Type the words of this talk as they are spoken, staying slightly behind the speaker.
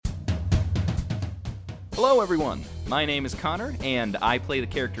Hello everyone, my name is Connor, and I play the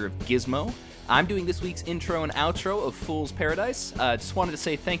character of Gizmo. I'm doing this week's intro and outro of Fool's Paradise. Just wanted to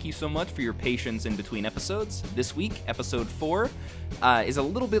say thank you so much for your patience in between episodes. This week, episode 4, is a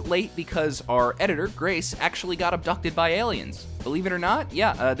little bit late because our editor, Grace, actually got abducted by aliens. Believe it or not,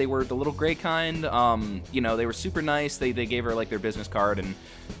 they were the little gray kind. They were super nice. They gave her, their business card, and,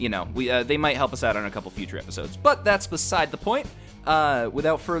 they might help us out on a couple future episodes. But that's beside the point.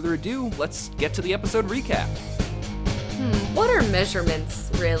 Without further ado, let's get to the episode recap. What are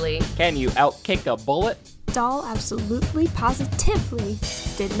measurements, really? Can you outkick a bullet? Doll absolutely, positively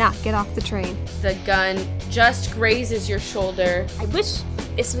did not get off the train. The gun just grazes your shoulder. I wish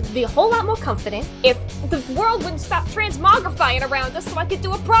this would be a whole lot more comforting if the world wouldn't stop transmogrifying around us so I could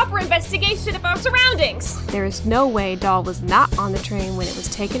do a proper investigation of our surroundings. There is no way Doll was not on the train when it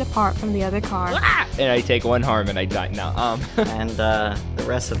was taken apart from the other car. And I take one harm and I die. No, And the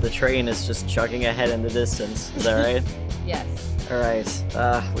rest of the train is just chugging ahead in the distance. Is that right? Yes.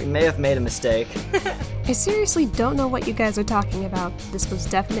 Alright, we may have made a mistake. I seriously don't know what you guys are talking about. This was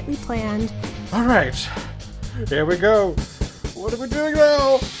definitely planned. Alright, here we go. What are we doing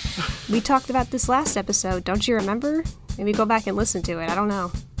now? We talked about this last episode, don't you remember? Maybe go back and listen to it, I don't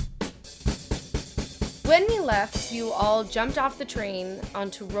know. When we left, you all jumped off the train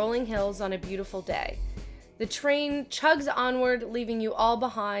onto rolling hills on a beautiful day. The train chugs onward, leaving you all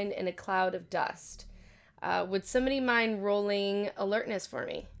behind in a cloud of dust. Would somebody mind rolling alertness for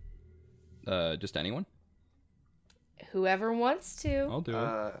me? Just anyone? Whoever wants to. I'll do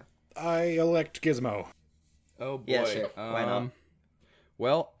it. I elect Gizmo. Oh boy. Yeah, sure. Why not?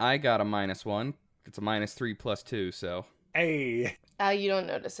 Well, I got a -1. It's a -3 plus 2, so. Hey. You don't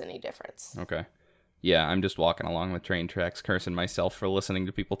notice any difference. Okay. Yeah, I'm just walking along the train tracks, cursing myself for listening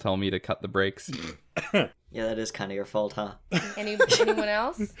to people tell me to cut the brakes. Yeah, that is kind of your fault, huh? Anyone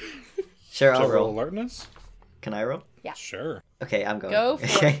else? Sure, To I'll roll roll. alertness? Can I roll? Yeah. Sure. Okay, I'm going. Go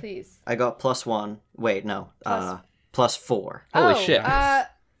for it, please. I got +1. Wait, no. +4. Holy shit.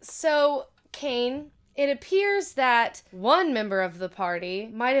 So, Kane, it appears that one member of the party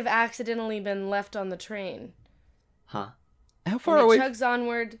might have accidentally been left on the train. Huh? How far And it away? chugs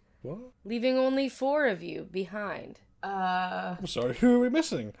onward, What? leaving only 4 of you behind. I'm sorry, who are we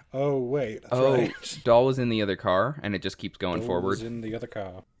missing? Oh, wait, that's Oh, right. Doll was in the other car, and it just keeps going Who's forward. in the other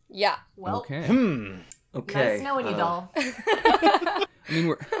car? Yeah. Well, Okay. Okay. nice knowing you, doll. I mean,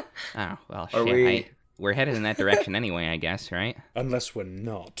 we're... Oh, well, Are shit. We're headed in that direction anyway, I guess, right? Unless we're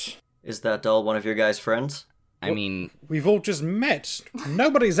not. Is that doll one of your guys' friends? I mean... We've all just met.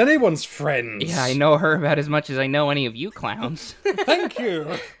 Nobody's anyone's friends. Yeah, I know her about as much as I know any of you clowns. Thank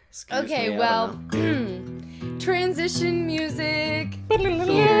you. Excuse Okay, me, I well, don't transition music.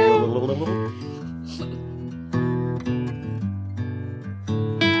 know.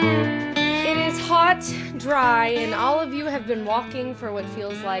 It is hot, dry, and all of you have been walking for what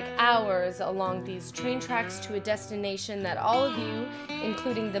feels like hours along these train tracks to a destination that all of you,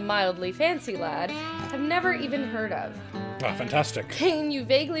 including the mildly fancy lad, have never even heard of. Ah, fantastic. Kane, you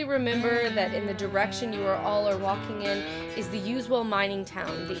vaguely remember that in the direction you all are walking in is the Uswell mining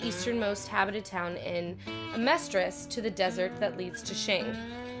town, the easternmost habited town in Amestris to the desert that leads to Shing.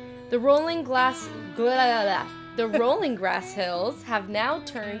 The rolling grass hills have now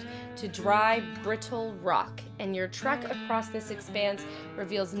turned to dry, brittle rock, and your trek across this expanse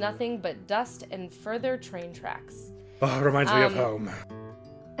reveals nothing but dust and further train tracks. Oh, reminds me of home.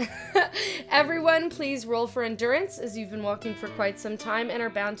 Everyone, please roll for endurance, as you've been walking for quite some time and are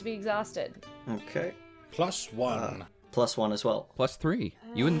bound to be exhausted. Okay. +1. +1 as well. +3.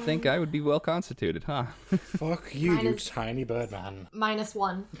 You wouldn't think I would be well constituted, huh? Fuck you, you Minus- tiny bird man.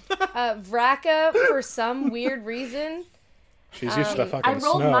 -1. Vraka, for some weird reason, She's used to the fucking I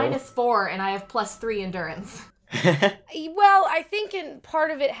rolled snow. -4 and I have +3 endurance. well, I think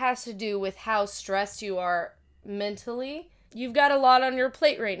part of it has to do with how stressed you are mentally. You've got a lot on your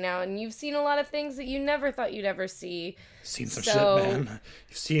plate right now, and you've seen a lot of things that you never thought you'd ever see. Seen some So, shit, man.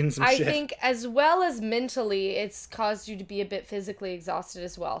 You've seen some I shit. think as well as mentally, it's caused you to be a bit physically exhausted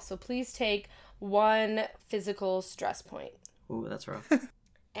as well. So please take 1 physical stress point. Ooh, that's rough.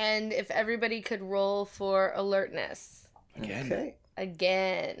 And if everybody could roll for alertness. Again. Okay.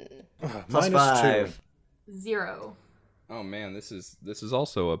 Again. +5. 0. Oh man, this is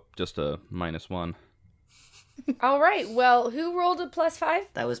also just a -1. All right. Well, who rolled a +5?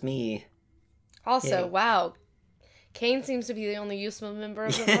 That was me. Also, Yay. wow. Kane seems to be the only useful member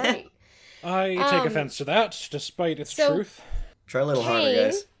of the party. I take offense to that, despite its so- truth. Try a little harder, Kane,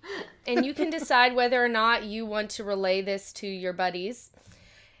 guys. and you can decide whether or not you want to relay this to your buddies.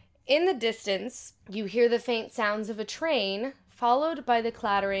 In the distance, you hear the faint sounds of a train followed by the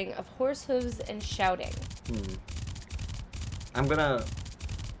clattering of horse hooves and shouting. I'm gonna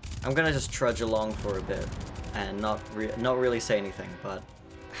just trudge along for a bit and not really say anything. But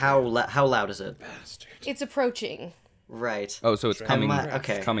how loud is it? It's approaching. Right. Oh, so it's coming.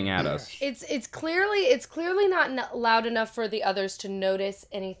 Okay. It's coming at us. It's clearly not loud enough for the others to notice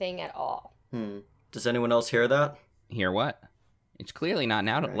anything at all. Does anyone else hear that? Hear what? It's clearly not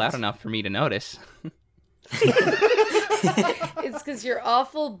loud enough for me to notice. It's because your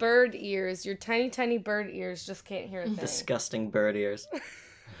awful bird ears, your tiny bird ears, just can't hear a thing. Disgusting bird ears.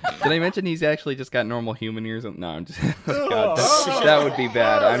 Did I mention he's actually just got normal human ears? No, I'm just. God, that would be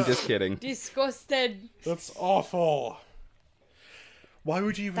bad. I'm just kidding. Disgusted. That's awful. Why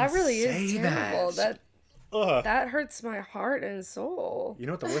would you even That really say is terrible. that? That hurts my heart and soul. You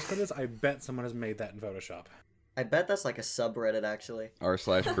know what the worst part is? I bet someone has made that in Photoshop. I bet that's like a subreddit, actually.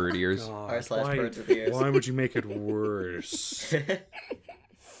 R/bird ears. R/birds with ears. Why would you make it worse?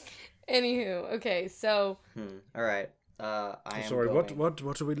 Anywho, okay, so All right. I am Sorry, going.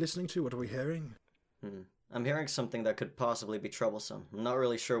 what are we listening to? What are we hearing? I'm hearing something that could possibly be troublesome. I'm not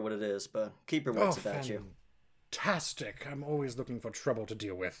really sure what it is, but keep your wits about you. Fantastic. I'm always looking for trouble to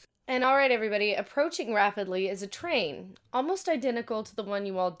deal with. And all right, everybody, approaching rapidly is a train, almost identical to the one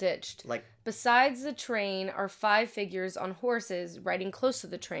you all ditched. Like, Besides the train are 5 figures on horses riding close to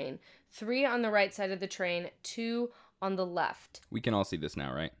the train, 3 on the right side of the train, 2 on the left. We can all see this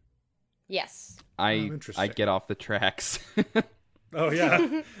now, right? Yes. I interesting. get off the tracks. Oh,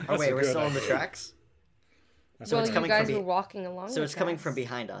 yeah. oh wait, we're still on the tracks? So Well, it's you coming guys from were walking along. So it's with coming us. from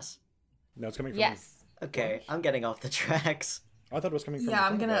behind us. No, it's coming from... Yes. Okay, I'm getting off the tracks. I thought it was coming from Yeah,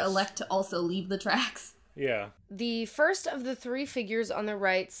 I'm front of gonna us. elect to also leave the tracks. Yeah. The first of the 3 figures on the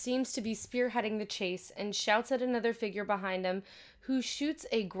right seems to be spearheading the chase and shouts at another figure behind him, who shoots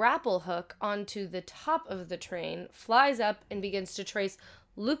a grapple hook onto the top of the train, flies up, and begins to trace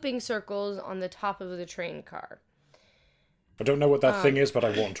looping circles on the top of the train car. I don't know what that thing is, but I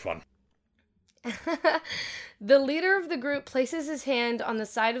want one. The leader of the group places his hand on the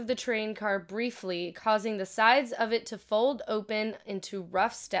side of the train car briefly, causing the sides of it to fold open into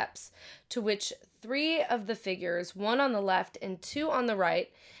rough steps, to which 3 of the figures, 1 on the left and 2 on the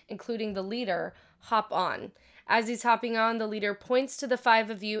right, including the leader, hop on. As he's hopping on, the leader points to the 5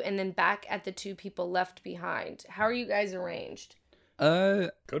 of you and then back at the 2 people left behind. How are you guys arranged?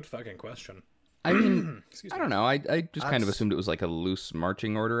 Good fucking question. I mean, Excuse I me. don't know. I just kind of assumed it was like a loose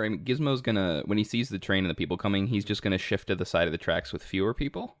marching order. I mean, Gizmo's gonna, when he sees the train and the people coming, he's just gonna shift to the side of the tracks with fewer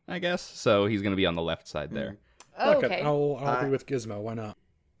people, I guess. So he's gonna be on the left side there. Oh, Fuck it, okay. I'll be with Gizmo, why not?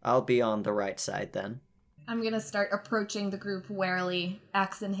 I'll be on the right side then. I'm gonna start approaching the group warily,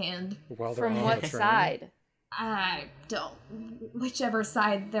 axe in hand. While they're From on what the train. side? I don't. Whichever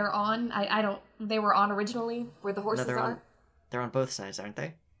side they're on. I don't. They were on originally, where the horses they're are. on both sides, aren't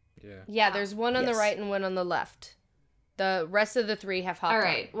they? Yeah. Yeah, there's one on the Yes. right and one on the left. The rest of the 3 have hopped All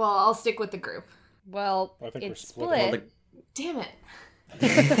right. Well, I'll stick with the group. on. Well, I think we're it's split. split. Well, Damn it.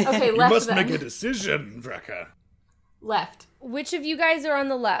 Okay, You left must then. make a decision, Vreka. Left. Which of you guys are on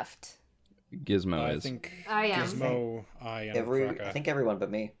the left? Gizmo I is. think I am. Gizmo, I am Vreka. I think everyone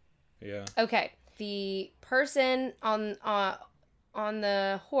but me. Yeah. Okay. The person on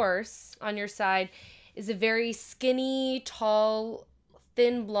the horse on your side is a very skinny, tall,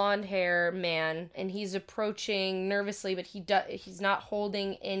 thin blonde hair man, and he's approaching nervously, but he's not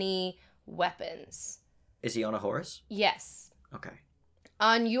holding any weapons. Is he on a horse? Yes. Okay.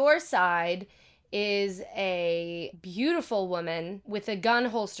 On your side is a beautiful woman with a gun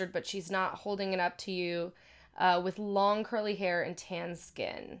holstered, but she's not holding it up to you, with long curly hair and tan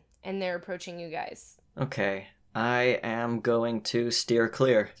skin. And they're approaching you guys. Okay. I am going to steer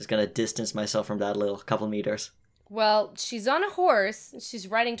clear. Just gonna distance myself from that little couple meters. Well, she's on a horse. She's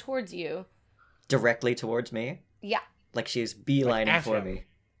riding towards you. Directly towards me? Yeah. Like she's beelining at for him. me.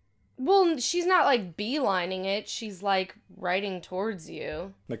 Well, she's not like beelining it. She's like riding towards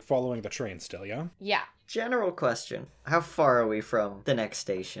you. Like following the train still, yeah? Yeah. General question. How far are we from the next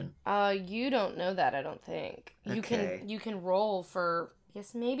station? You don't know that, I don't think. Okay. You can roll for, I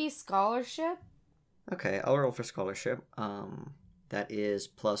guess maybe scholarship? Okay, I'll roll for scholarship. That is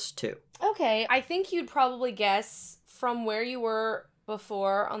 +2. Okay, I think you'd probably guess from where you were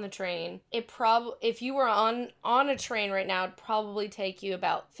before on the train. If you were on a train right now, it'd probably take you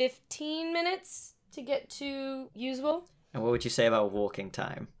about 15 minutes to get to Usable. And what would you say about walking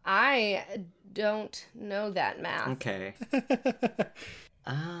time? I don't know that math. Okay.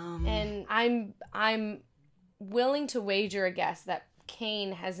 And I'm willing to wager a guess that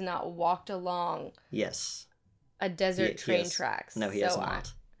Kane has not walked along Yes. a desert He train has- tracks. No, he has So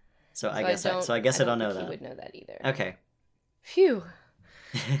not. So I I guess I don't know think that. he would know that either. Okay. Phew.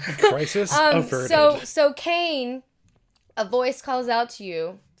 Crisis averted. So Kane, a voice calls out to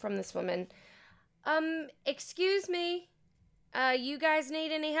you from this woman. Excuse me. You guys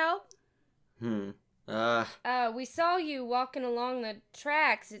need any help? We saw you walking along the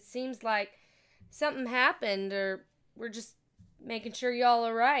tracks. It seems like something happened, or we're just making sure y'all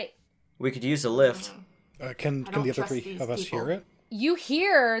are right. We could use a lift. Can the other three of us hear it? You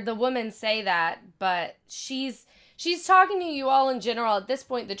hear the woman say that, but she's talking to you all in general. At this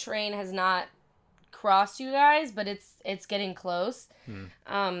point, the train has not crossed you guys, but it's getting close.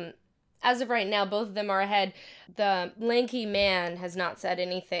 As of right now, both of them are ahead. The lanky man has not said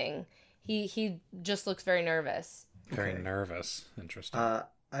anything. He just looks very nervous. Very nervous. Interesting.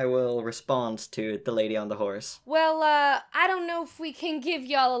 I will respond to the lady on the horse. Well, I don't know if we can give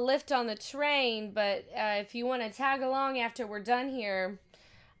y'all a lift on the train, but if you want to tag along after we're done here,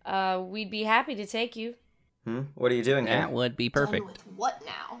 we'd be happy to take you. What are you doing here? That would be perfect. With what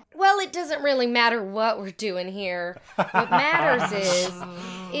now? Well, it doesn't really matter what we're doing here. What matters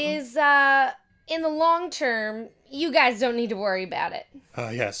is in the long term, you guys don't need to worry about it.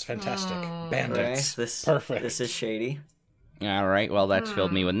 Yes, fantastic. Bandits. Right, Perfect. This is shady. All right, well, that's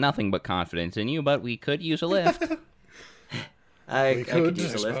filled me with nothing but confidence in you, but we could use a lift. I could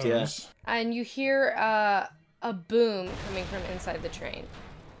use a lift, yeah. And you hear a boom coming from inside the train.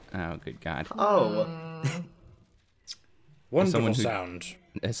 Oh, good God. Oh. Wonderful sound.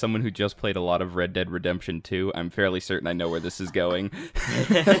 As someone who just played a lot of Red Dead Redemption 2, I'm fairly certain I know where this is going.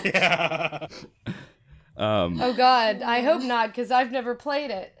 Yeah. Oh God, I hope not, because I've never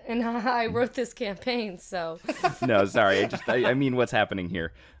played it, and I wrote this campaign, so. No, sorry, I mean what's happening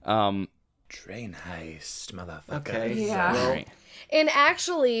here. Train heist, motherfucker. Okay. Yeah. Well, Right. And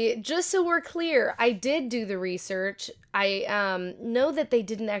actually, just so we're clear, I did do the research. I know that they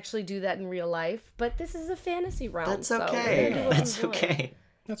didn't actually do that in real life, but this is a fantasy realm. that's so okay. we're gonna do what That's we're doing. okay.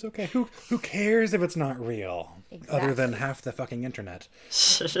 That's okay. Who cares if it's not real? Exactly. Other than half the fucking internet.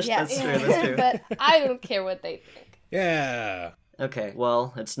 Yeah, That's true. but I don't care what they think. Yeah. Okay,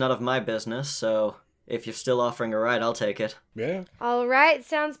 well, it's none of my business, so if you're still offering a ride, I'll take it. Yeah. All right,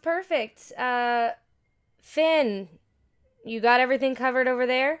 sounds perfect. Finn, you got everything covered over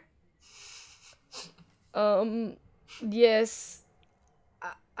there? Yes.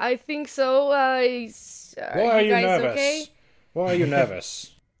 I think so. Why are you guys nervous? okay? Why are you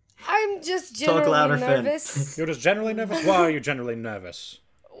nervous? I'm just Talk generally louder, Finn. nervous. You're just generally nervous? Why are you generally nervous?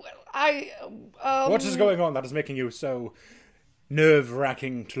 What is going on that is making you so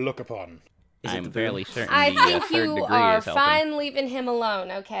nerve-wracking to look upon? I'm fairly certain I the think third you degree are is helping. fine leaving him alone,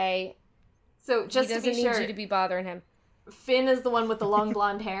 okay? So just He to doesn't be need sure, you to be bothering him. Finn is the one with the long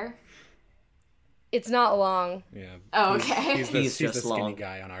blonde hair. It's not long. Yeah. Oh, okay. He's the He's just skinny long.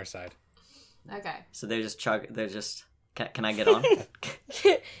 guy on our side. Okay. So they're just Can I get on?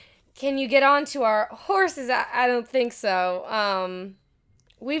 Can you get on to our horses? I don't think so.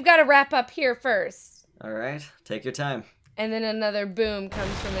 We've got to wrap up here first. Alright, take your time. And then another boom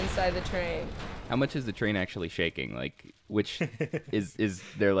comes from inside the train. How much is the train actually shaking? Like, which is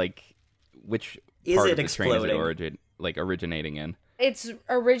there like which Is part it of the train is exploding? it originating in? It's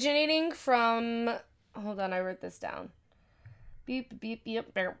originating from... Hold on, I wrote this down. Beep, beep,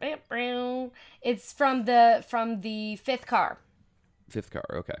 beep, beep, beep, beep. It's from the fifth car. Fifth car,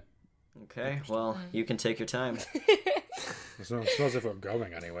 okay. Okay, well, you can take your time. It's not as if we're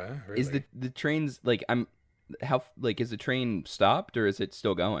going anywhere. Really. Is the train's like is the train stopped or is it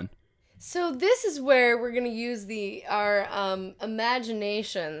still going? So this is where we're gonna use our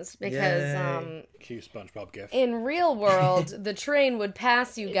imaginations, because Yay. Cue SpongeBob gif. in real world the train would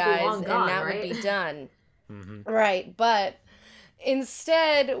pass you It'd be guys long and gone, that right? would be done. Right, but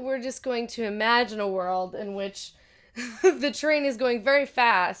instead we're just going to imagine a world in which the train is going very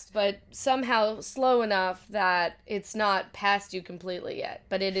fast, but somehow slow enough that it's not past you completely yet,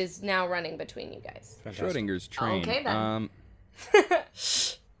 but it is now running between you guys. Fantastic. Schrodinger's train. Okay, then.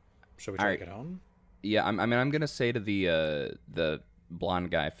 Shall we try Alright. to get on? Yeah, I'm gonna say to the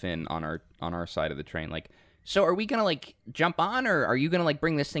blonde guy Finn on our side of the train, like, so are we gonna like jump on, or are you gonna like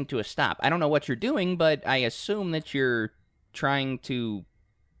bring this thing to a stop? I don't know what you're doing, but I assume that you're trying to.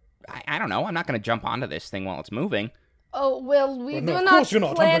 I don't know. I'm not gonna jump onto this thing while it's moving. Oh, well, we Well, no, do of not course you're not.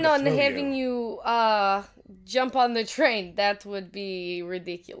 I'm plan going on to throw having you jump on the train. That would be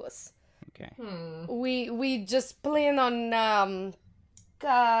ridiculous. Okay. We just plan on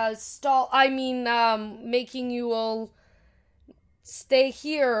making you all stay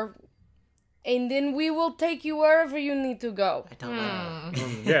here, and then we will take you wherever you need to go. I don't know.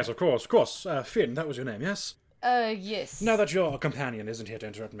 Yes, of course. Finn, that was your name, yes? Yes. Now that your companion isn't here to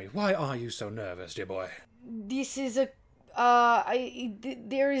interrupt me, why are you so nervous, dear boy? This is a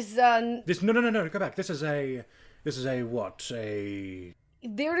There's This no, go back. This is a what?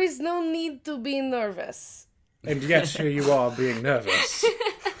 there is no need to be nervous. And yet here you are being nervous.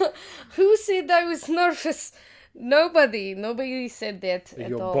 Who said I was nervous? Nobody said that at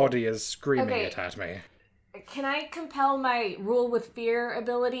Your all. body is screaming Okay. it at me. Can I compel my rule with fear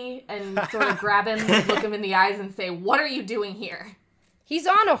ability and sort of grab him, look him in the eyes, and say, "What are you doing here?" He's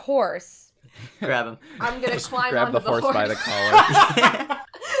on a horse. Grab him. I'm gonna climb Grab onto the horse by the collar.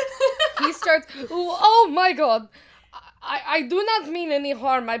 He starts, oh my god. I do not mean any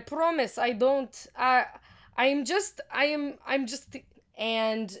harm. I promise. I don't. I'm just.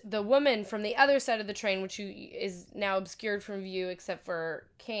 And the woman from the other side of the train, which is now obscured from view except for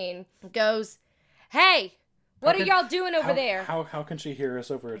Kane, goes, "Hey, what are y'all doing over there?" How can she hear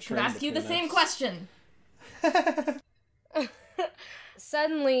us over a Can train? ask you the between same us? question.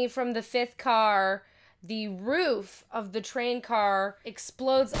 Suddenly, from the fifth car, the roof of the train car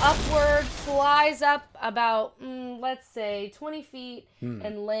explodes upward, flies up about, let's say, 20 feet,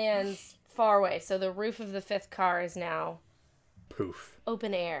 and lands far away. So the roof of the fifth car is now Poof.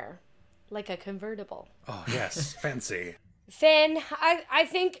 open air, like a convertible. Oh yes, fancy. Finn, I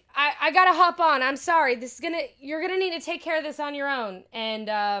think I gotta hop on. I'm sorry. You're gonna need to take care of this on your own.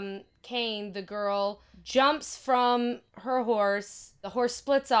 And Kane, the girl, jumps from her horse. The horse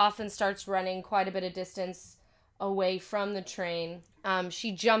splits off and starts running quite a bit of distance away from the train.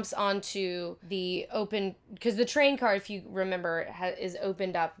 She jumps onto the open, because the train car, if you remember, is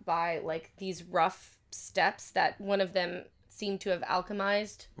opened up by like these rough steps that one of them seemed to have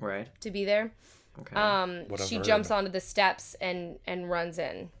alchemized Right. to be there. Okay. What a She verb. jumps onto the steps and runs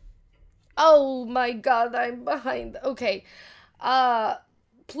in. Oh my god, I'm behind. Okay.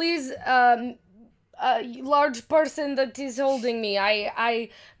 Please, large person that is holding me. I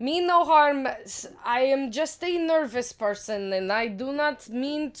mean no harm. I am just a nervous person and I do not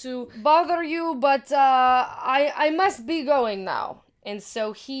mean to bother you, but I must be going now. And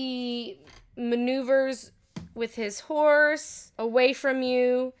so he maneuvers with his horse away from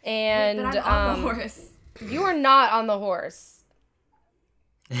you, and But I'm on the horse. you are not on the horse.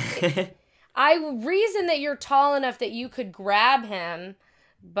 I reason that you're tall enough that you could grab him,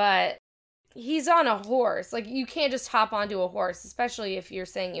 but he's on a horse. Like, you can't just hop onto a horse, especially if you're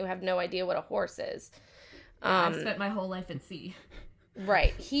saying you have no idea what a horse is. I've spent my whole life at sea.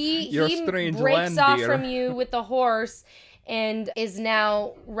 Right. Your He strange breaks land off deer. from you with the horse and is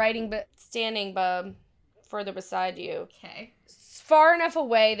now standing further beside you. Okay. Far enough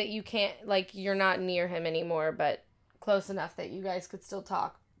away that you can't, like, you're not near him anymore, but close enough that you guys could still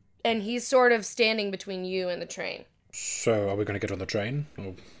talk. And he's sort of standing between you and the train. So, are we going to get on the train?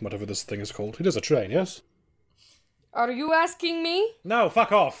 Or whatever this thing is called. It is a train, yes? Are you asking me? No,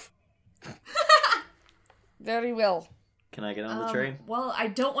 fuck off! Very well. Can I get on the train? Well, I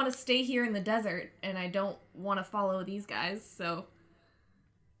don't want to stay here in the desert, and I don't want to follow these guys, so...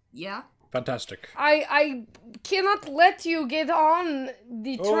 Yeah? Fantastic. I cannot let you get on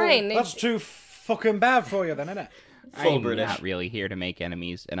the train. Oh, that's too fucking bad for you then, isn't it? Full I'm British. not really here to make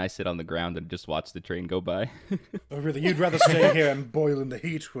enemies, and I sit on the ground and just watch the train go by. Oh, really? You'd rather stay here and boil in the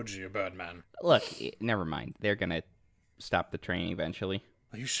heat, would you, Birdman? Look, never mind. They're gonna stop the train eventually.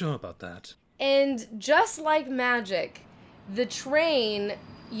 Are you sure about that? And just like magic, the train,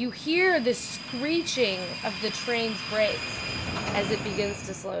 you hear the screeching of the train's brakes as it begins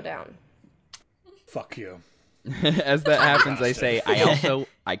to slow down. Fuck you. As that happens, I say,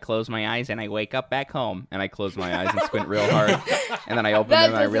 I close my eyes and I wake up back home, and I close my eyes and squint real hard, and then I open That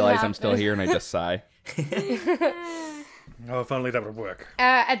them and I doesn't realize I'm still happen. here and I just sigh. Oh, if only that would work.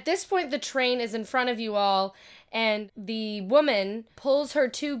 At this point, the train is in front of you all, and the woman pulls her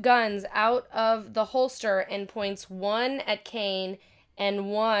two guns out of the holster and points one at Kane and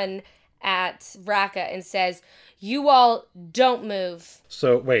one at Raka and says, "You all don't move."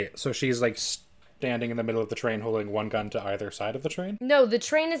 So, wait, so she's like standing in the middle of the train holding one gun to either side of the train? No, the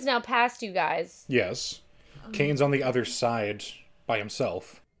train is now past you guys Yes. Kane's on the other side by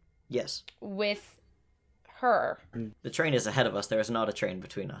himself. Yes. with her. The train is ahead of us. There is not a train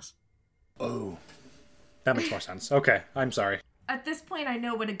between us. Oh. That makes more sense. Okay, I'm sorry. At this point, I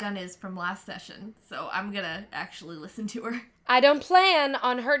know what a gun is from last session, so I'm gonna actually listen to her. I don't plan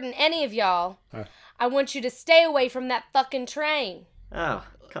on hurting any of y'all. I want you to stay away from that fucking train. Oh,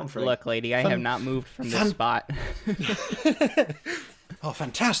 comfort. Look, lady, I have not moved from this spot. Oh,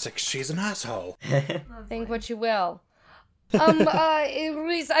 fantastic. She's an asshole. Think what you will.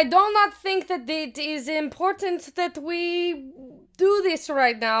 Reese, I do not think that it is important that we do this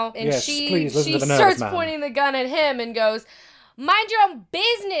right now. And Yes, she please, listen to the nervous starts man. pointing the gun at him and goes, "Mind your own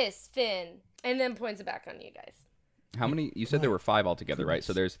business, Finn." And then points it back on you guys. How many? You said there were 5 altogether, right?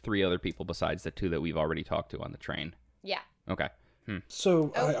 So there's 3 other people besides the 2 that we've already talked to on the train. Yeah. Okay.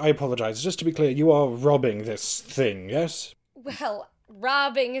 So, I apologize. Just to be clear, you are robbing this thing, yes? Well,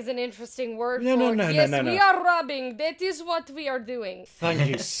 robbing is an interesting word No, for no, it. no, Yes, no, no. we are robbing. That is what we are doing. Thank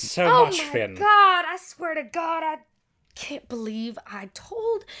you so Oh much, my Finn. God, I swear to God, I can't believe I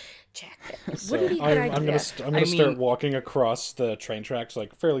told Jack that it wouldn't be a good I'm idea. gonna start walking across the train tracks,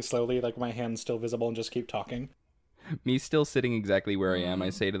 like, fairly slowly, like, my hand's still visible, and just keep talking. Me still sitting exactly where I am,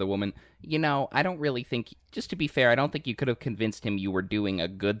 I say to the woman, you know, I don't really think, just to be fair, I don't think you could have convinced him you were doing a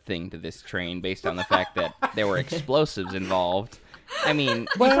good thing to this train based on the fact that there were explosives involved. I mean,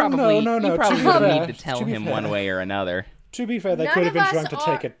 Well, you probably, no, you to probably be would fair, need to tell to be him fair. one way or another. To be fair, they None could have of been us trying to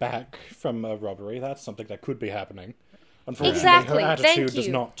are- take it back from a robbery. That's something that could be happening. Unfortunately, Exactly, her thank attitude does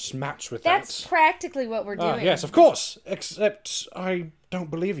you. not match with That's that. practically what we're doing. Yes, of course. Except I don't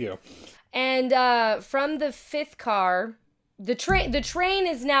believe you. And from the 5th car, the train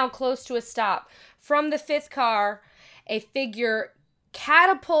is now close to a stop. From the 5th car, a figure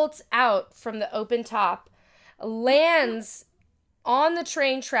catapults out from the open top, lands on the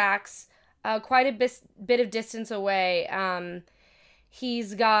train tracks quite a bit of distance away.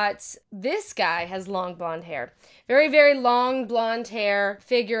 He's got, this guy has long blonde hair. Very, very long blonde hair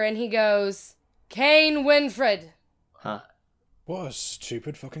figure, and he goes, Kane Winfred, Huh. What a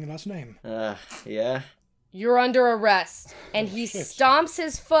stupid fucking last name. Yeah. you're under arrest. And he shit. stomps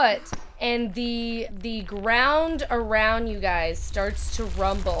his foot, and the ground around you guys starts to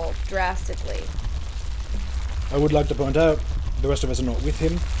rumble drastically. I would like to point out, the rest of us are not with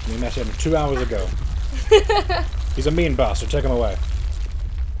him. We met him 2 hours ago. He's a mean bastard. Take him away.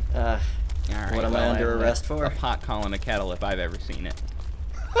 All right, What am I under I'm arrest for? A pot calling a kettle if I've ever seen it.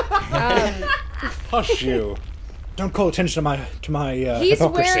 Hush you. Don't call attention to my He's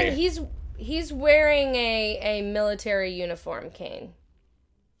hypocrisy. wearing he's wearing a military uniform, Kane.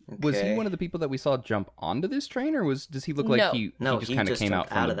 Was he Okay. one of the people that we saw jump onto this train, or does he look like No. he No, just he kind of just came jumped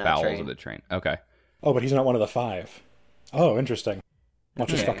out from out the of that bowels train. of the train? Okay. Oh, but he's not one of the 5. Oh, interesting.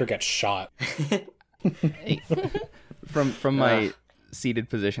 Watch this Okay. fucker get shot. From my seated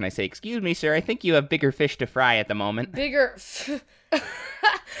position, I say, "Excuse me, sir. I think you have bigger fish to fry at the moment." Bigger.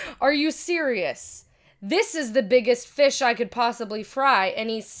 Are you serious? This is the biggest fish I could possibly fry. And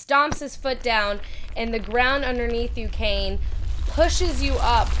he stomps his foot down, and the ground underneath you, Kane, pushes you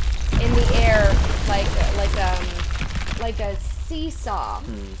up in the air like a seesaw.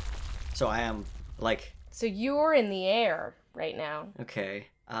 So I am, like, So you're in the air right now. okay.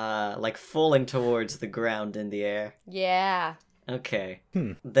 Like falling towards the ground in the air. Yeah. Okay.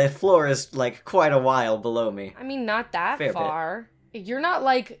 The floor is, like, quite a while below me. I mean, not that Fair bit. far. You're not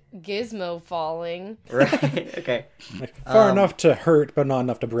like Gizmo falling. Right? Okay. Far enough to hurt, but not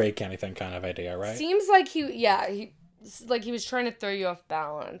enough to break anything kind of idea, right? Seems like he was trying to throw you off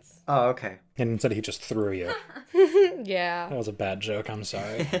balance. Oh, okay. And instead he just threw you. Yeah. That was a bad joke, I'm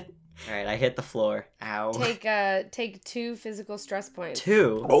sorry. Alright, I hit the floor. Ow. Take 2 physical stress points.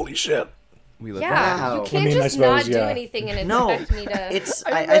 2? Holy shit. We live. Yeah, Wow. you I can't mean, I just not suppose, do yeah. anything and No, expect me to. it's, I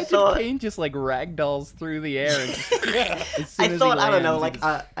I imagine thought, Kane just like ragdolls through the air. And just, as soon I as he thought, I don't know, lands, he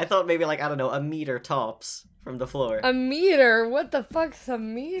like, just- I thought maybe, like, I don't know, a meter tops from the floor. A meter? What the fuck's a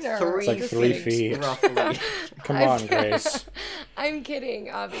meter? 3 It's like Just 3 kidding. feet. roughly. Come on, Grace. I'm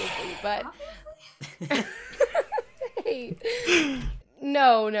kidding, obviously, but. Hey.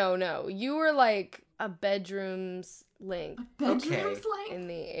 No. You were like a bedroom's length Okay. in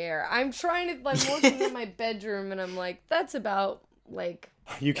the air. I'm trying to. I'm looking at my bedroom, and I'm like, that's about like.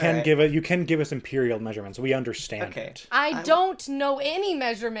 You can Alright. you can give us imperial measurements. We understand Okay. it. I don't know any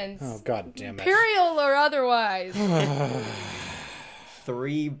measurements. Oh god damn it. Imperial or otherwise.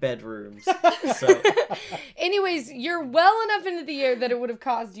 3 bedrooms. So, Anyways, you're well enough into the air that it would have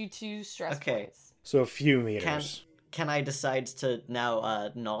caused you 2 stress Okay. points. So a few meters. can I decide to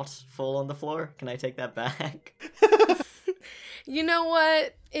now not fall on the floor? Can I take that back? You know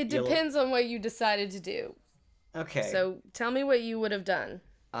what? It You'll- depends on what you decided to do. Okay. So tell me what you would have done.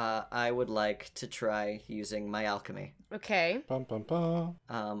 I would like to try using my alchemy. Okay. Bum, bum, bum.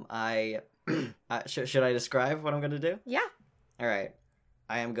 Should I describe what I'm gonna do? Yeah. All right.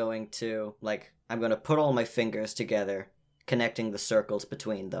 I am going to I'm going to put all my fingers together, connecting the circles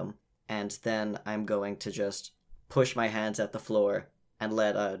between them, and then I'm going to just push my hands at the floor and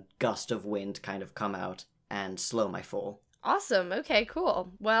let a gust of wind kind of come out and slow my fall. Awesome. Okay,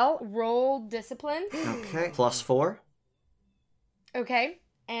 cool. Well, roll discipline. Okay. +4, Okay.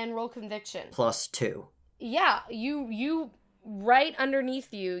 And roll conviction. +2. Yeah, you right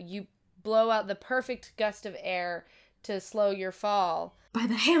underneath you blow out the perfect gust of air to slow your fall. By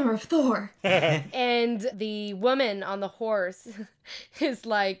the hammer of Thor. And the woman on the horse is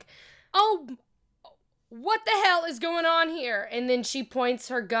like, oh, what the hell is going on here? And then she points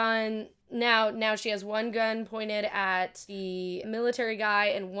her gun. Now she has one gun pointed at the military guy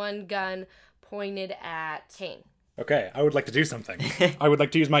and one gun pointed at Kane. Okay, I would like to do something. I would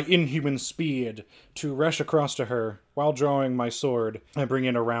like to use my inhuman speed to rush across to her while drawing my sword and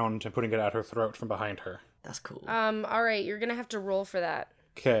bringing it around and putting it at her throat from behind her. That's cool. All right, you're gonna have to roll for that.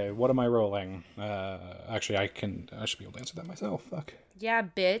 Okay, what am I rolling? Actually, I should be able to answer that myself. Fuck. Yeah,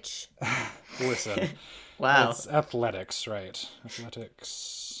 bitch. Listen. Wow. It's athletics, right?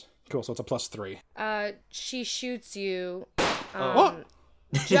 Athletics. Cool, so it's a +3. She shoots you. What?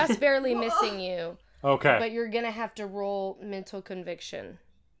 Just barely missing you. Okay. But you're gonna have to roll mental conviction.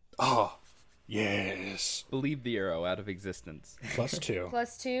 Oh, yes. Believe the arrow out of existence. +2.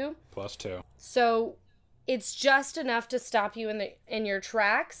 +2. +2. So it's just enough to stop you in your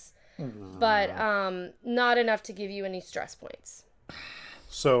tracks, but not enough to give you any stress points.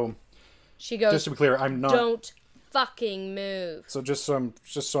 So She goes, just to be clear, I'm not. don't fucking move. So just so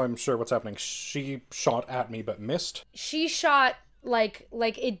I'm sure what's happening. She shot at me but missed. She shot like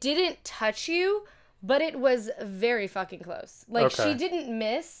it didn't touch you, but it was very fucking close. Like Okay. she didn't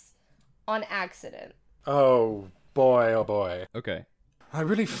miss on accident. Oh boy, oh boy. Okay. I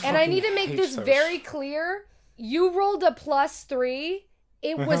really fucking And I need to make hate this those. very clear. You rolled a +3.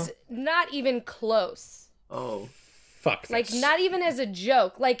 It was not even close. Oh. Fuck this. Like, not even as a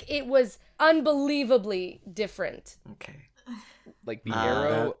joke. Like, it was unbelievably different. Okay. Like the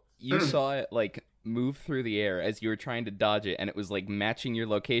arrow, you saw it like move through the air as you were trying to dodge it, and it was like matching your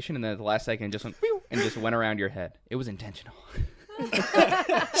location, and then at the last second it just went "Pew!" and just went around your head. It was intentional.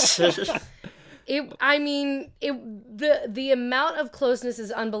 The amount of closeness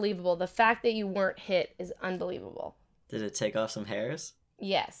is unbelievable. The fact that you weren't hit is unbelievable. Did it take off some hairs?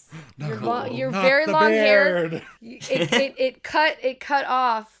 Yes. No, Your not very the long hair. beard. It cut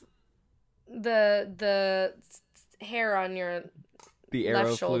off the hair on your The left arrow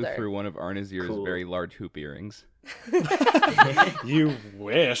flew shoulder. through one of Arnazir's Cool. very large hoop earrings. You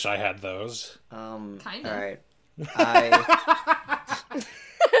wish I had those. Kinda. All right.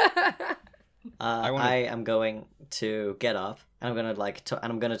 I am going to get up, and I'm gonna and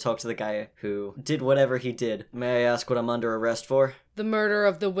I'm gonna talk to the guy who did whatever he did. May I ask what I'm under arrest for? the murder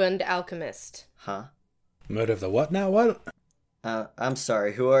of the Wind Alchemist. Huh? Murder of the what now? What? I'm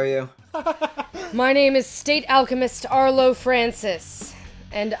sorry. Who are you? My name is State Alchemist Arlo Francis,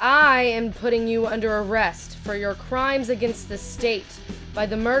 and I am putting you under arrest for your crimes against the state by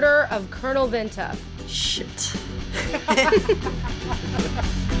the murder of Colonel Venta. Shit.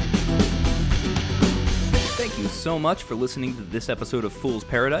 Thank you so much for listening to this episode of Fool's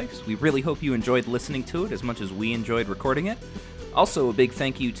Paradise. We really hope you enjoyed listening to it as much as we enjoyed recording it. Also, a big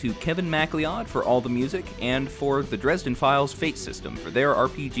thank you to Kevin MacLeod for all the music, and for the Dresden Files Fate system for their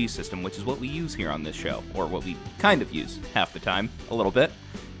RPG system, which is what we use here on this show, or what we kind of use half the time, a little bit.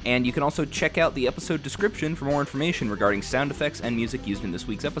 And you can also check out the episode description for more information regarding sound effects and music used in this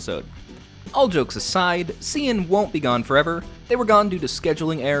week's episode. All jokes aside, CN won't be gone forever. They were gone due to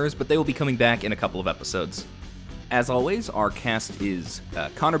scheduling errors, but they will be coming back in a couple of episodes. As always, our cast is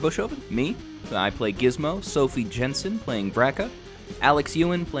Connor Bushoven, me. I play Gizmo, Sophie Jensen playing Braca, Alex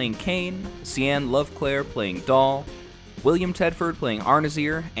Ewan playing Kane, Cian Loveclaire playing Doll, William Tedford playing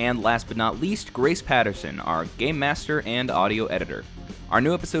Arnazir, and last but not least, Grace Patterson, our game master and audio editor. Our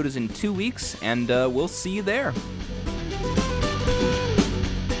new episode is in 2 weeks, and we'll see you there.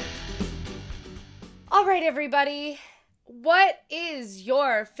 All right, everybody. What is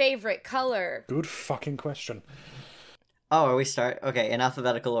your favorite color? Good fucking question. Oh, are we start? Okay, in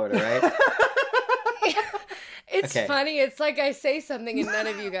alphabetical order, right? It's Okay. funny. It's like I say something and none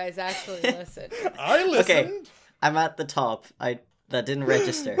of you guys actually listen. I listened. Okay, I'm at the top. That didn't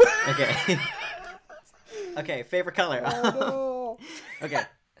register. Okay. Okay, favorite color. Oh, Okay.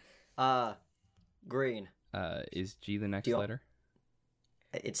 Green. Is G the next Do you- letter?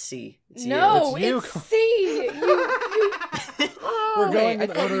 It's C. It's No, It's you. it's C. We're going I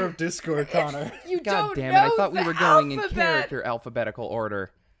in thought order of Discord, Connor. You God don't damn it, I know thought we the were going in alphabet. character alphabetical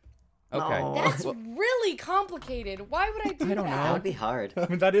order. Okay. No. That's Well, really complicated. Why would I do I don't that? That would be hard. I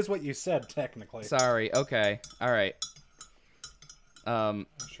mean, that is what you said, technically. sorry, okay. Alright. I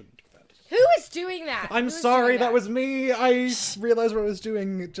shouldn't do that. Who is doing that? I'm Who's sorry, doing that was me. I realized what I was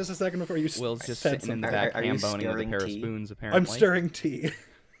doing just a second before you Will's just said sitting in the something. back Are you ham-boning with a stirring pair of tea? spoons, apparently. I'm stirring tea.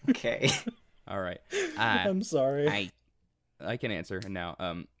 Okay. Alright. I'm sorry. I can answer now.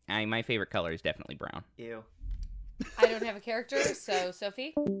 My favorite color is definitely brown. Ew. I don't have a character, so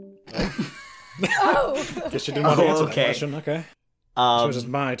Sophie. Oh. Guess you didn't want to answer that okay. question. Okay. So it's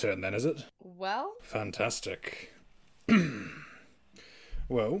Um, my turn then, is it? Well, Fantastic.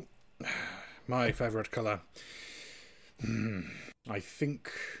 Well, my favourite colour. I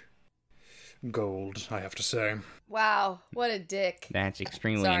think gold, I have to say. wow, what a dick. That's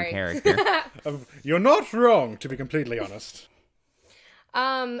extremely Sorry. in character. You're not wrong, to be completely honest.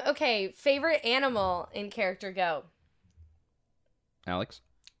 Okay, favorite animal in character go. Alex?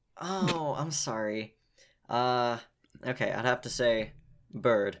 oh, I'm sorry. Okay, I'd have to say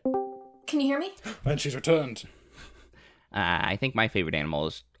bird. Can you hear me? And she's returned. I think my favorite animal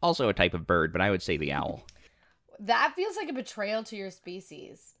is also a type of bird, but I would say the owl. That feels like a betrayal to your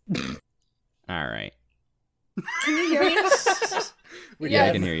species. All right. Can you hear me? Yeah,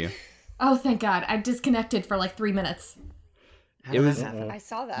 I can hear you. Oh, thank God. I disconnected for like 3 minutes. How It did was- that happen? I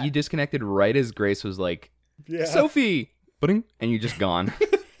saw that. You disconnected right as Grace was like, Yeah. Sophie! Pudding? And you just gone.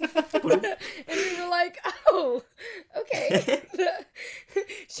 And we were like, oh, okay.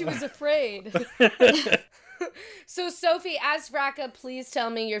 She was afraid. So, Sophie, ask Raka, please tell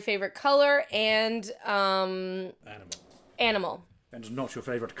me your favorite color and animal. And not your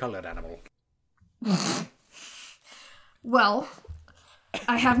favourite coloured animal. Well,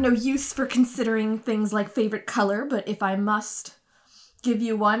 I have no use for considering things like favorite color, but if I must give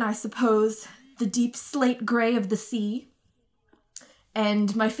you one, I suppose the deep slate gray of the sea.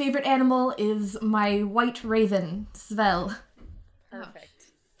 And my favorite animal is my white raven, Svel. Perfect.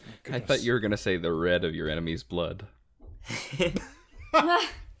 I thought you were going to say the red of your enemy's blood. That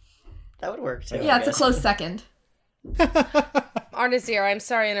would work too. Yeah, I it's a guess. close second. Arnazir, I'm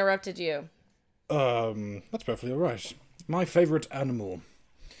sorry I interrupted you. That's perfectly alright. My favourite animal.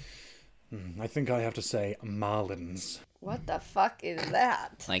 I think I have to say marlins. What the fuck is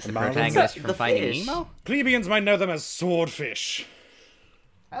that? Like the Marlins? protagonist from The Finding fish. Nemo? Plebeians might know them as swordfish.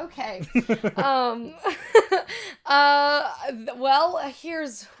 Okay. Well,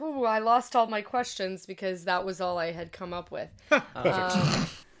 here's... Ooh, I lost all my questions because that was all I had come up with.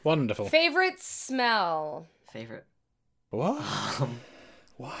 Wonderful. Favorite smell? Favorite. What?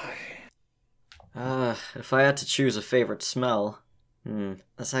 Why? If I had to choose a favorite smell,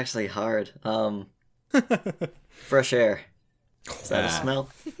 that's actually hard. Fresh air. Is that a smell?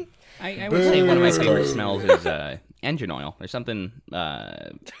 I would say one of my favorite Boo. smells is engine oil. There's something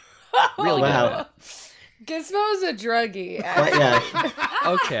really Wow. good. Gizmo's a druggie. Quite, yeah.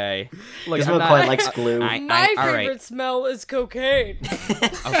 Okay. Look, Gizmo I'm not- quite likes glue. My all favorite right. smell is cocaine.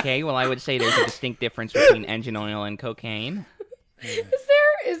 Okay, well, I would say there's a distinct difference between engine oil and cocaine.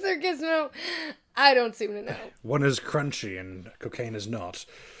 Is there Gizmo? I don't seem to know. One is crunchy and cocaine is not.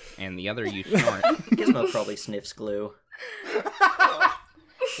 And the other you snort. Gizmo probably sniffs glue.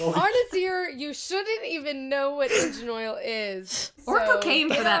 Arnazir, you shouldn't even know what engine oil is. Or so- cocaine,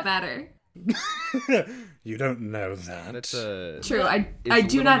 for that matter. You don't know that. That's a... True, I a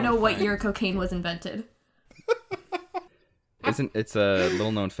do little not know known what fact. year cocaine was invented. It's a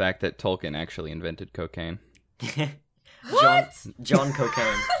little known fact that Tolkien actually invented cocaine. John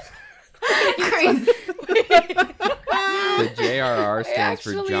Cocaine. Crazy. The JRR stands for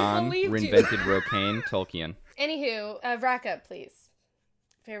actually John believed you. Invented Rocaine Tolkien. Anywho, Raka, please.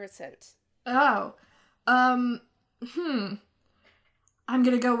 Favorite scent. Oh. I'm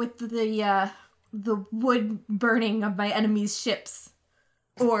gonna go with the wood burning of my enemy's ships.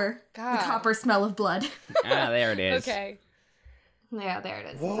 Or God. the copper smell of blood. Ah, there it is. Okay. Yeah, there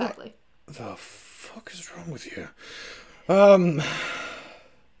it is. What? Exactly. The fuck is wrong with you?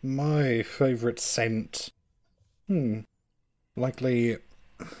 My favourite scent. Likely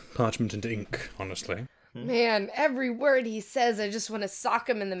parchment and ink, honestly. Man, every word he says, I just want to sock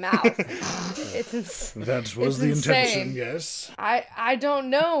him in the mouth. That was It's the intention, insane. yes. I don't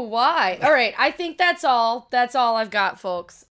know why. All right, I think that's all. That's all I've got, folks.